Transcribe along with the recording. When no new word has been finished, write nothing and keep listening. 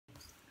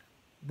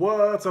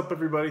What's up,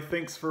 everybody?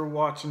 Thanks for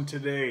watching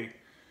today.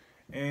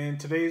 And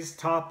today's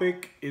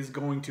topic is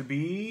going to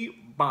be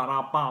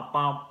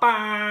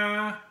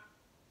ba-da-ba-ba-ba.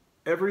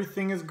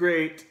 Everything is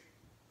great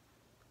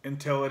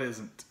until it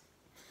isn't.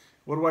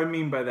 What do I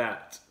mean by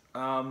that?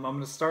 I'm going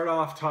to start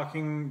off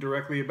talking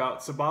directly about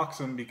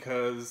Suboxone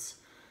because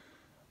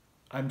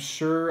I'm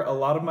sure a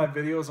lot of my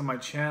videos on my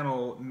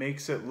channel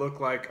makes it look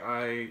like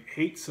I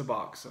hate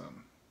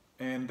Suboxone,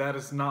 and that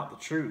is not the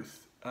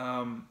truth.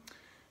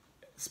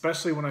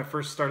 Especially when I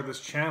first started this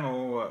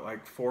channel,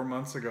 like 4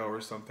 months ago or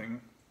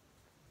something,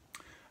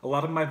 a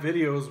lot of my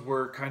videos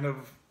were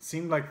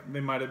seemed like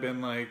they might have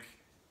been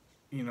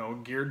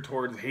geared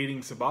towards hating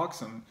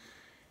Suboxone.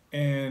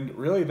 And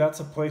really that's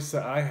a place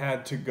that I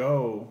had to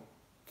go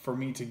for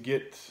me to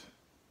get,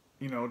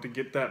 to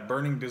get that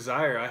burning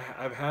desire.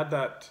 I've had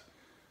that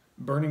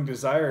burning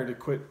desire to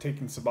quit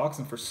taking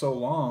Suboxone for so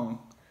long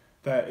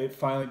that it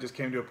finally just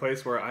came to a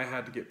place where I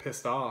had to get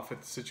pissed off at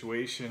the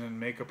situation and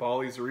make up all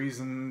these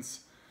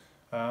reasons,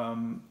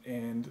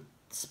 and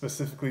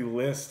specifically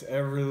list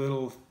every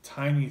little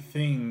tiny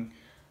thing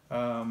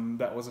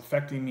that was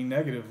affecting me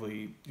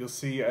negatively. You'll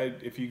see,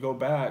 if you go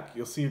back,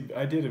 you'll see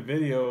I did a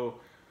video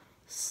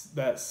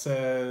that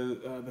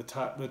said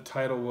the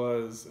title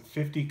was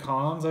 50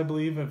 cons, I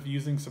believe, of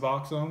using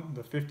Suboxone.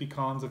 The 50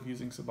 cons of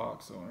using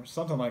Suboxone, or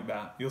something like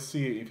that. You'll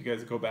see if you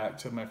guys go back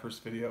to my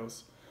first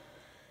videos.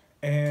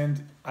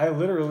 And I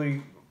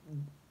literally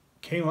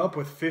came up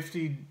with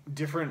 50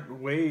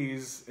 different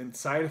ways and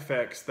side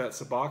effects that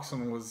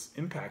Suboxone was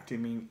impacting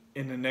me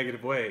in a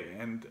negative way.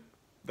 And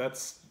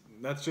that's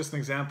just an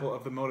example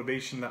of the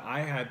motivation that I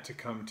had to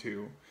come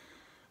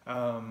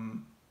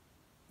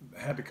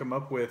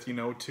up with,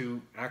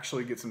 to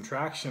actually get some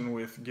traction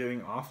with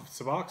getting off of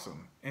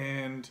Suboxone.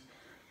 And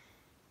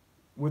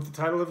with the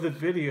title of the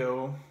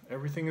video,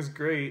 Everything is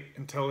Great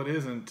Until It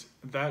Isn't,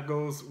 that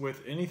goes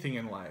with anything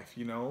in life.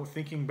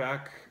 Thinking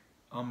back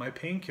on my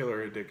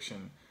painkiller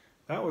addiction,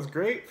 that was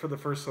great for the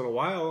first little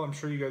while. I'm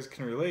sure you guys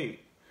can relate.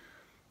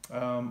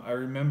 I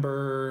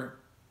remember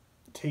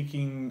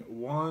taking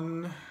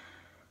one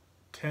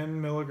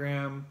 10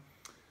 milligram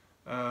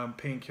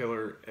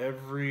painkiller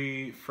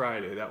every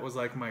Friday. That was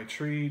like my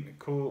treat.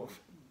 Cool,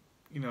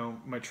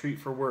 my treat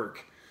for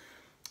work.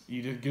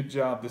 You did a good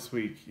job this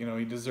week.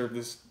 You deserve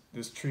this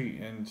treat,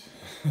 and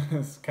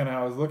that's kind of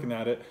how I was looking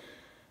at it.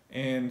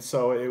 And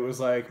so it was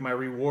like my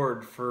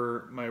reward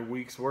for my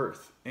week's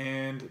worth,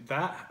 and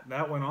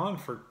that went on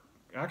for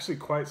actually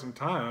quite some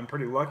time. I'm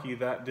pretty lucky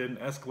that didn't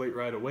escalate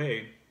right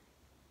away.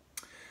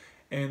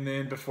 And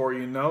then before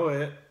you know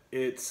it,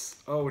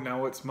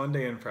 now it's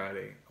Monday and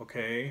Friday.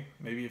 Okay,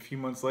 maybe a few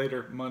months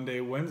later, Monday,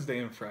 Wednesday,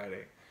 and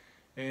Friday.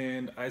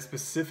 And I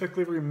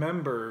specifically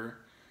remember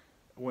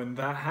when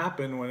that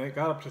happened, when it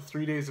got up to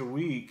 3 days a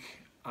week,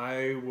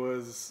 my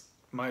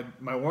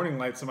warning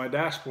lights on my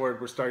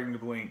dashboard were starting to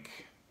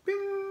blink.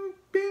 Bing,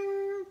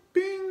 bing,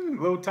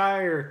 bing, low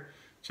tire.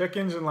 Check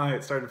engine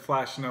light started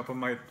flashing up on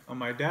my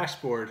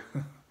dashboard,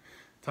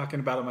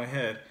 talking about it in my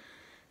head.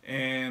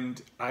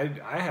 And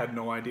I had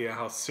no idea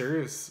how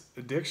serious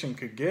addiction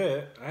could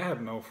get. I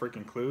had no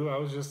freaking clue. I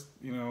was just,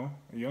 a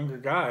younger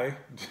guy,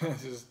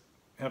 just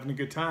having a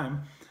good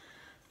time.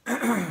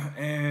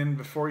 And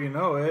before you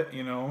know it,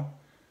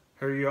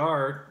 here you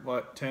are,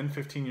 10,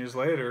 15 years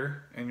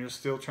later, and you're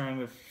still trying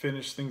to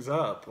finish things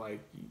up.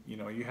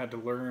 You had to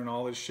learn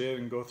all this shit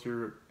and go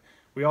through,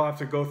 we all have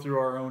to go through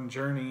our own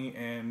journey.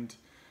 And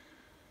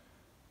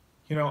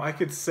I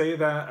could say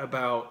that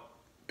about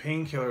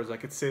painkillers. I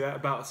could say that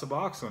about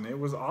Suboxone. It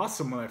was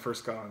awesome when I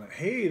first got on it.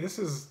 Hey, this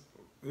is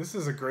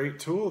a great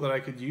tool that I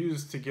could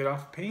use to get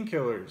off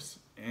painkillers.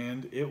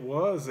 And it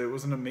was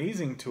an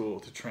amazing tool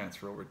to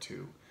transfer over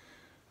to.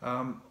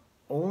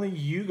 Only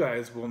you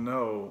guys will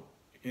know,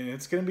 and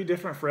it's going to be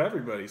different for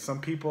everybody. Some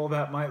people,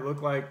 that might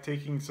look like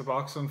taking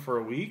Suboxone for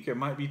a week. It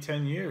might be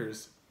 10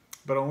 years.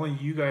 But only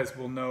you guys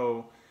will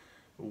know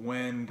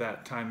when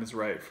that time is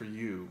right for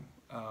you.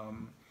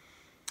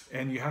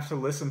 And you have to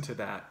listen to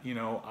that.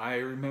 I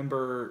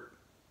remember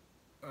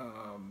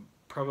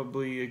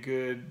probably a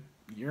good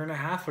year and a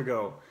half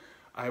ago,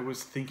 I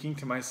was thinking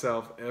to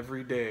myself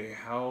every day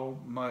how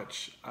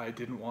much I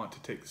didn't want to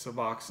take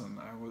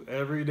Suboxone.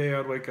 Every day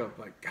I'd wake up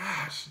like,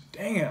 gosh,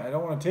 dang it, I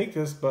don't want to take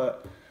this,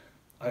 but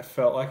I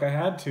felt like I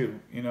had to,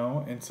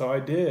 and so I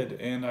did.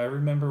 And I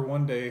remember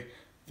one day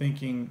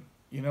thinking,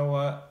 you know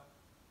what,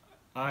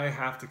 I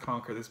have to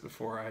conquer this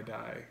before I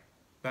die.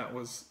 That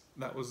was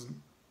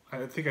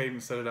I think I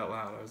even said it out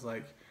loud. I was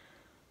like,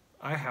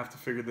 I have to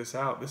figure this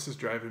out. This is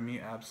driving me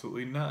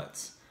absolutely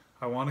nuts.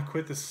 I want to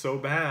quit this so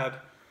bad,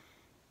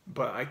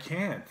 but I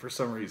can't for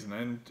some reason.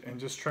 And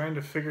just trying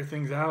to figure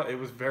things out, it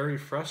was very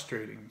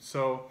frustrating.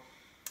 So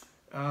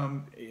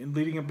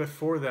leading up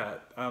before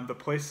that, the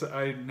place that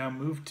I now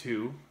moved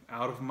to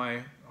out of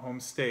my home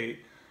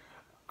state,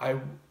 I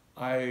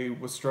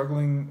was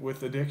struggling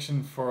with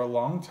addiction for a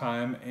long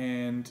time,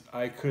 and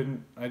I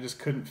just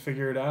couldn't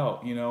figure it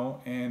out,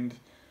 and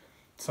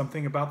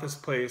something about this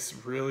place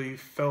really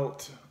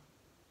felt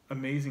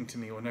amazing to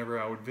me whenever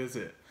I would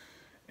visit.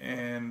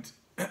 And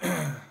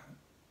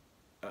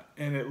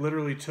And it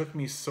literally took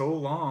me so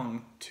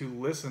long to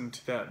listen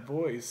to that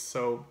voice.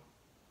 So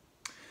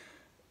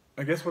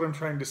I guess what I'm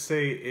trying to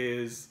say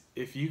is,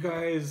 if you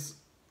guys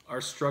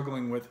are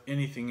struggling with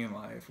anything in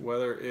life,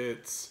 whether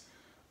it's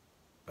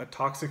a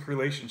toxic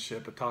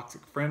relationship, a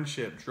toxic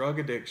friendship, drug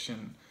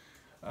addiction,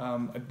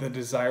 the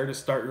desire to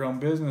start your own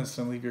business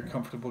and leave your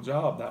comfortable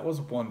job, that was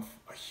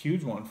a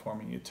huge one for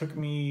me. It took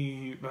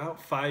me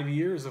about 5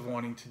 years of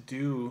wanting to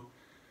do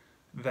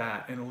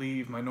that and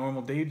leave my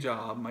normal day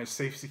job, my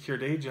safe, secure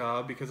day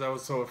job, because I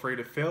was so afraid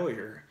of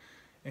failure.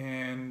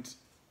 And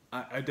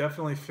I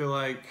definitely feel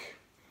like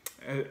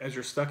as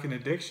you're stuck in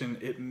addiction,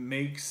 it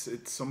makes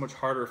it so much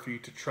harder for you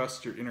to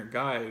trust your inner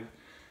guide,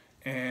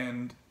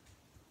 and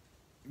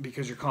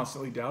because you're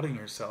constantly doubting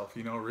yourself,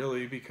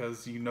 really,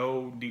 because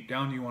deep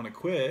down you want to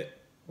quit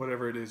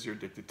whatever it is you're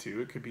addicted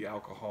to. It could be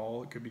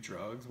alcohol, it could be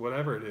drugs,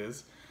 whatever it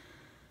is.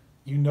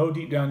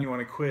 Deep down you want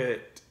to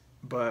quit,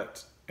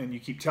 and you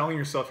keep telling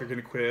yourself you're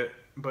going to quit,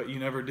 but you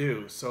never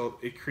do. So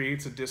it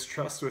creates a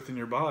distrust within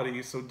your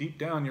body. So deep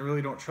down, you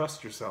really don't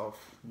trust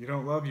yourself. You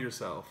don't love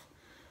yourself.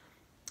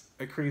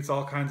 It creates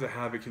all kinds of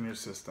havoc in your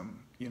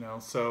system,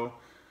 So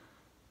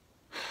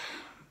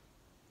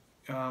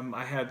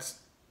I had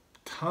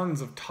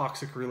tons of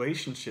toxic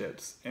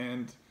relationships,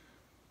 and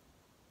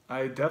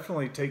I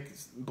definitely take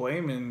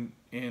blame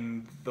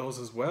in those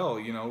as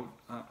well.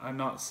 I'm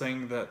not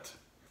saying that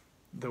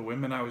the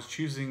women I was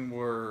choosing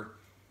were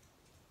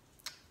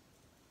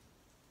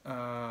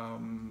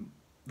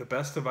the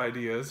best of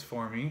ideas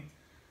for me,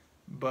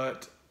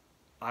 but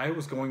I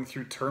was going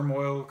through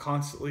turmoil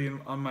constantly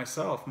on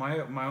myself.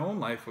 My own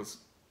life was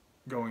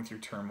going through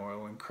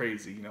turmoil and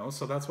crazy,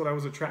 so that's what I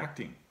was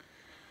attracting.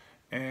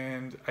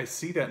 And I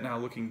see that now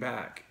looking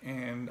back,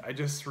 and I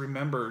just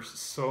remember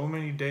so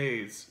many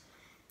days.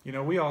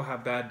 We all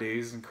have bad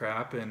days and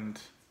crap and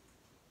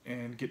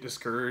get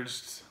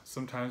discouraged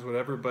sometimes,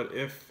 whatever, but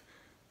if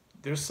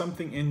there's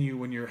something in you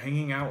when you're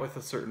hanging out with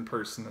a certain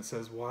person that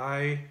says,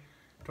 why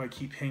do I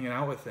keep hanging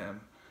out with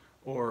them?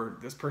 Or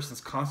this person's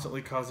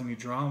constantly causing me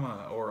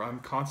drama, or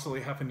I'm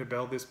constantly having to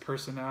bail this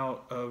person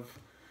out of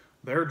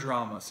their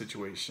drama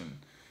situation.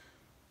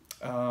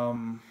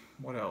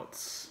 What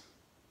else?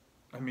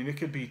 I mean, it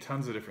could be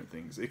tons of different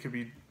things. It could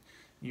be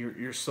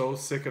you're so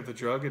sick of the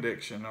drug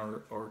addiction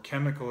or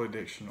chemical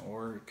addiction,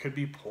 or it could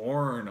be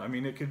porn. I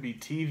mean, it could be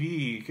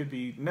TV, it could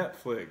be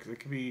Netflix,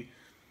 it could be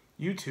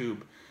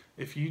YouTube.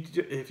 If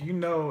you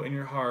know in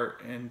your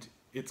heart and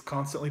it's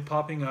constantly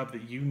popping up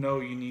that you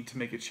need to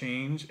make a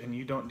change, and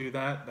you don't do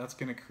that, that's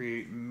going to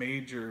create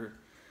major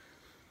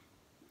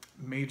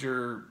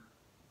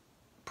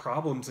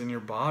problems in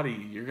your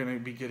body. You're going to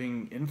be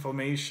getting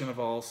inflammation of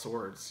all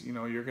sorts.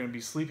 You're going to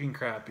be sleeping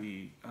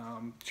crappy.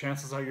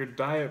 Chances are your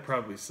diet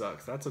probably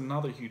sucks. That's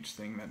another huge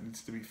thing that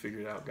needs to be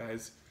figured out,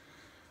 guys.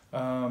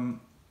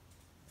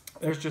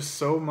 There's just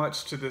so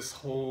much to this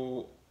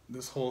whole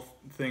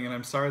thing, and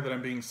I'm sorry that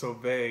I'm being so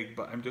vague,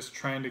 but I'm just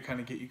trying to kind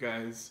of get you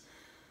guys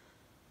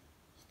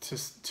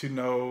to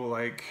know,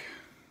 like,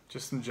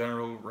 just in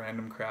general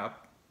random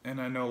crap. And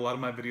I know a lot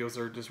of my videos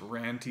are just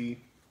ranty,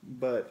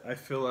 but I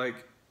feel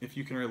like if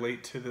you can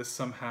relate to this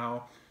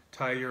somehow,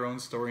 tie your own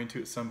story into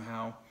it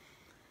somehow,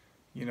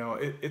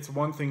 it's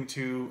one thing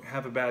to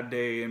have a bad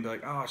day and be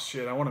like, oh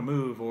shit, I want to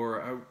move,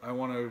 or I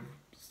want to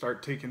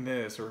start taking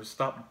this or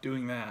stop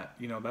doing that.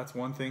 That's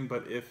one thing.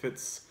 But if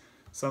it's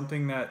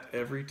something that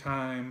every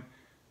time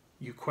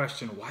you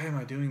question, why am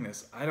I doing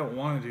this? I don't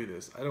want to do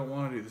this. I don't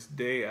want to do this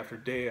day after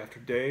day after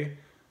day.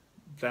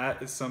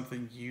 That is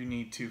something you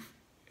need to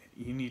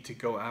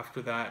go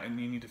after that, and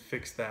you need to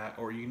fix that,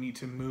 or you need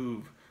to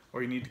move,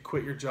 or you need to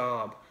quit your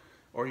job,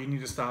 or you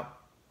need to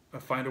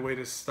find a way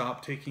to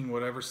stop taking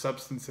whatever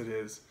substance it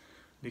is,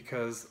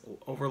 because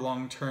over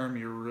long term,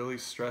 you're really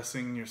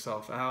stressing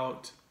yourself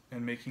out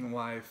and making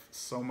life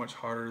so much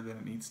harder than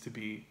it needs to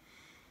be.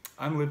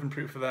 I'm living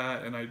proof of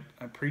that, and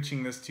I'm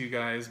preaching this to you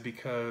guys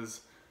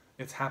because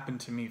it's happened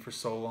to me for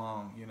so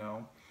long,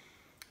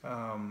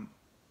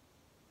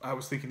 I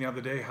was thinking the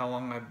other day how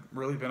long I've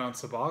really been on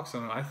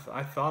Suboxone, and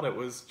I thought it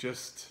was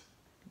just,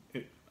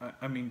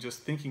 just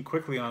thinking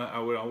quickly on it, I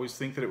would always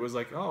think that it was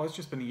like, oh, it's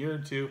just been a year or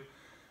two.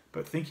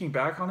 But thinking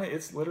back on it,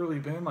 it's literally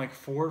been like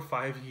 4 or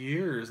 5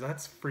 years.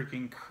 That's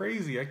freaking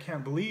crazy. I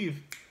can't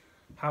believe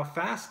how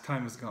fast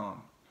time has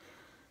gone.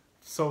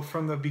 So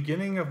from the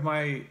beginning of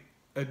my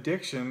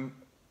addiction,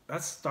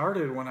 that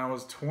started when I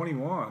was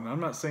 21. I'm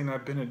not saying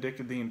I've been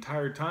addicted the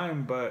entire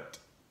time, but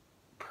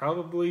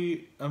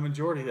probably a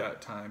majority of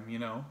that time,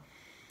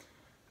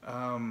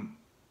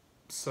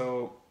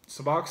 So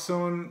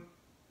Suboxone,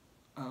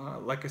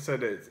 like I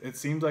said, it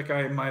seems like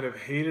I might have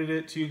hated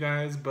it to you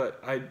guys,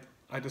 but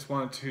I just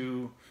wanted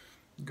to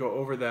go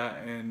over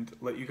that and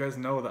let you guys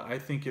know that I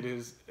think it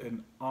is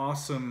an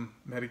awesome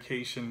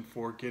medication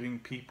for getting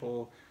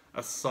people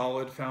a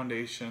solid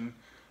foundation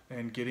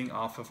and getting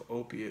off of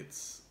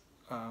opiates.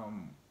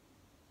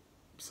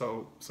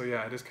 So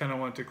yeah, I just kind of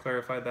wanted to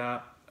clarify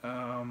that.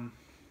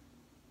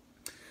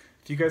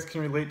 If you guys can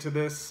relate to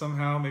this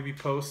somehow, maybe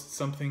post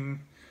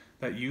something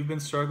that you've been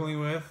struggling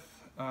with.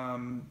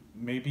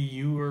 Maybe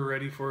you are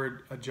ready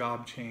for a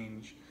job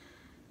change.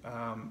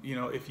 You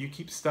know, if you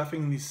keep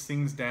stuffing these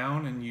things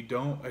down and you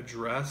don't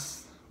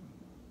address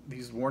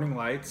these warning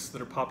lights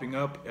that are popping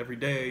up every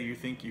day, you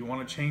think you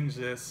want to change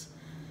this,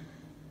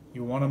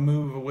 you want to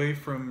move away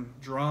from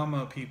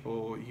drama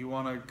people, you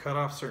want to cut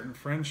off certain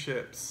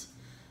friendships,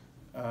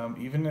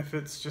 even if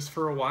it's just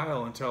for a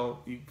while until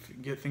you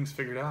get things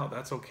figured out,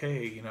 that's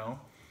okay, you know.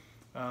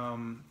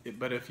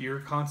 But if you're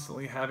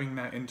constantly having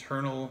that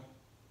internal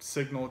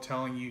signal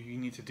telling you you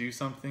need to do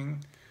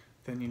something,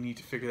 then you need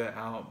to figure that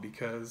out,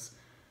 because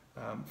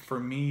for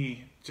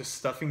me, just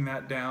stuffing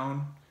that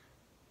down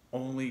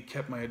only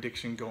kept my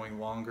addiction going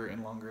longer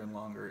and longer and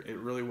longer. It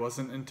really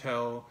wasn't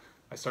until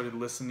I started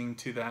listening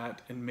to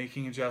that and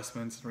making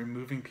adjustments and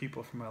removing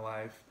people from my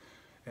life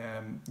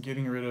and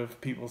getting rid of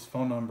people's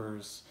phone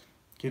numbers,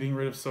 getting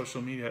rid of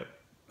social media.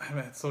 I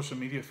haven't had social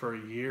media for a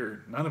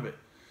year, none of it,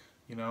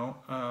 you know.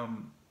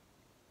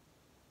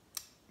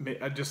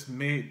 I just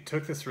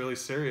took this really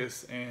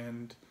serious,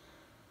 and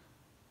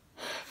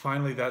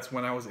finally that's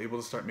when I was able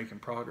to start making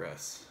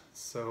progress.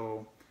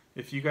 So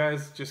if you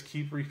guys just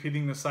keep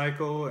repeating the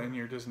cycle and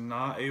you're just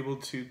not able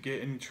to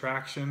get any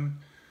traction,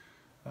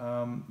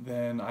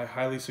 then I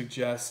highly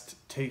suggest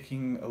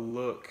taking a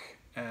look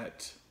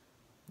at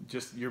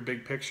just your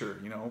big picture.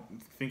 You know,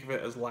 think of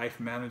it as life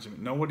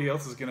management. Nobody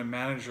else is going to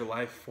manage your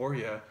life for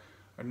you,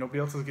 or nobody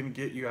else is going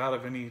to get you out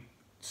of any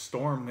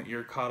storm that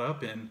you're caught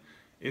up in.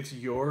 It's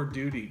your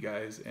duty,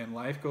 guys, and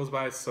life goes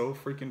by so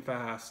freaking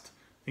fast.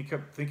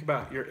 Think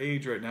about your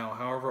age right now,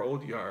 however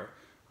old you are.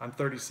 I'm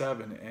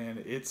 37, and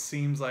it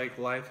seems like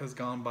life has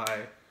gone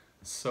by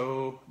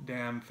so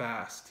damn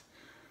fast.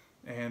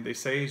 And they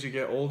say as you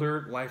get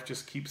older, life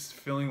just keeps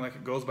feeling like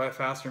it goes by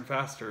faster and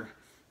faster.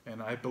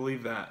 And I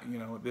believe that, you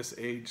know, at this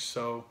age.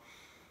 So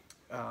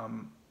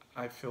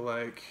I feel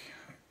like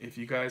if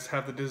you guys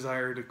have the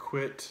desire to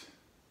quit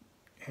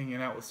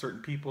hanging out with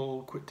certain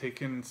people, quit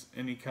taking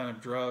any kind of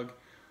drug,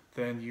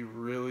 then you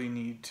really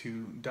need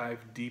to dive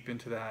deep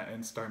into that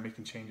and start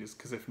making changes.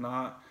 Because if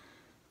not,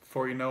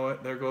 before you know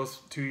it, there goes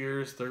 2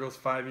 years, there goes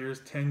 5 years,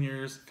 10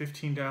 years,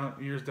 15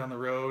 years down the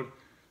road.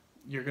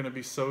 You're going to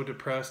be so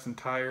depressed and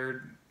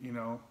tired, you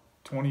know,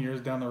 20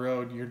 years down the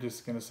road, you're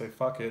just going to say,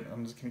 fuck it,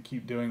 I'm just going to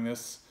keep doing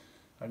this.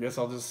 I guess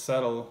I'll just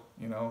settle,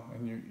 you know,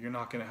 and you're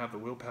not going to have the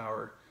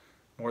willpower,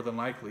 more than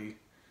likely.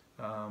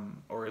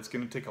 Or it's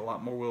going to take a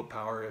lot more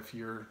willpower if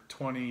you're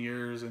 20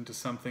 years into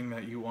something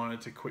that you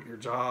wanted to quit your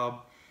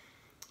job.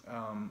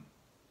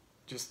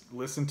 Just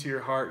listen to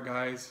your heart,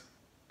 guys.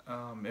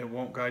 It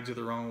won't guide you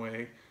the wrong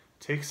way.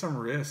 Take some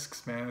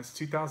risks, man. It's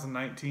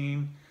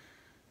 2019.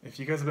 If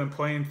you guys have been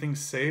playing things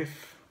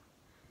safe,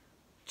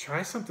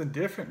 try something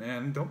different,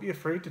 man. Don't be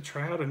afraid to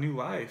try out a new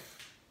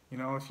life. You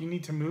know, if you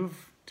need to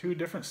move to a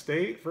different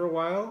state for a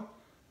while,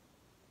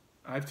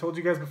 I've told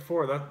you guys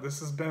before that this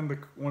has been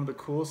one of the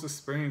coolest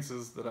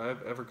experiences that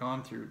I've ever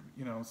gone through,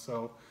 you know.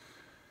 So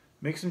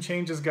make some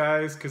changes,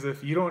 guys, because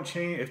if you don't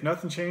change, if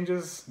nothing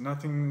changes,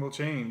 nothing will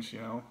change, you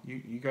know.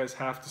 You guys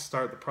have to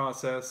start the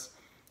process,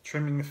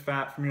 trimming the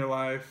fat from your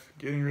life,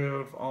 getting rid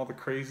of all the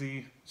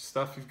crazy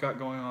stuff you've got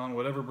going on.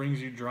 Whatever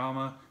brings you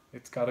drama,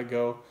 it's got to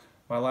go.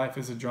 My life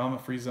is a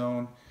drama-free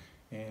zone,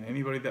 and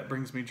anybody that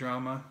brings me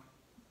drama,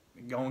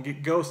 go and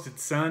get ghosted,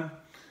 son.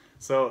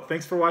 So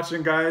thanks for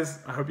watching, guys.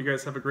 I hope you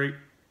guys have a great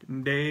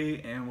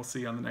day, and we'll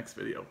see you on the next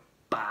video.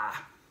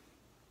 Bye.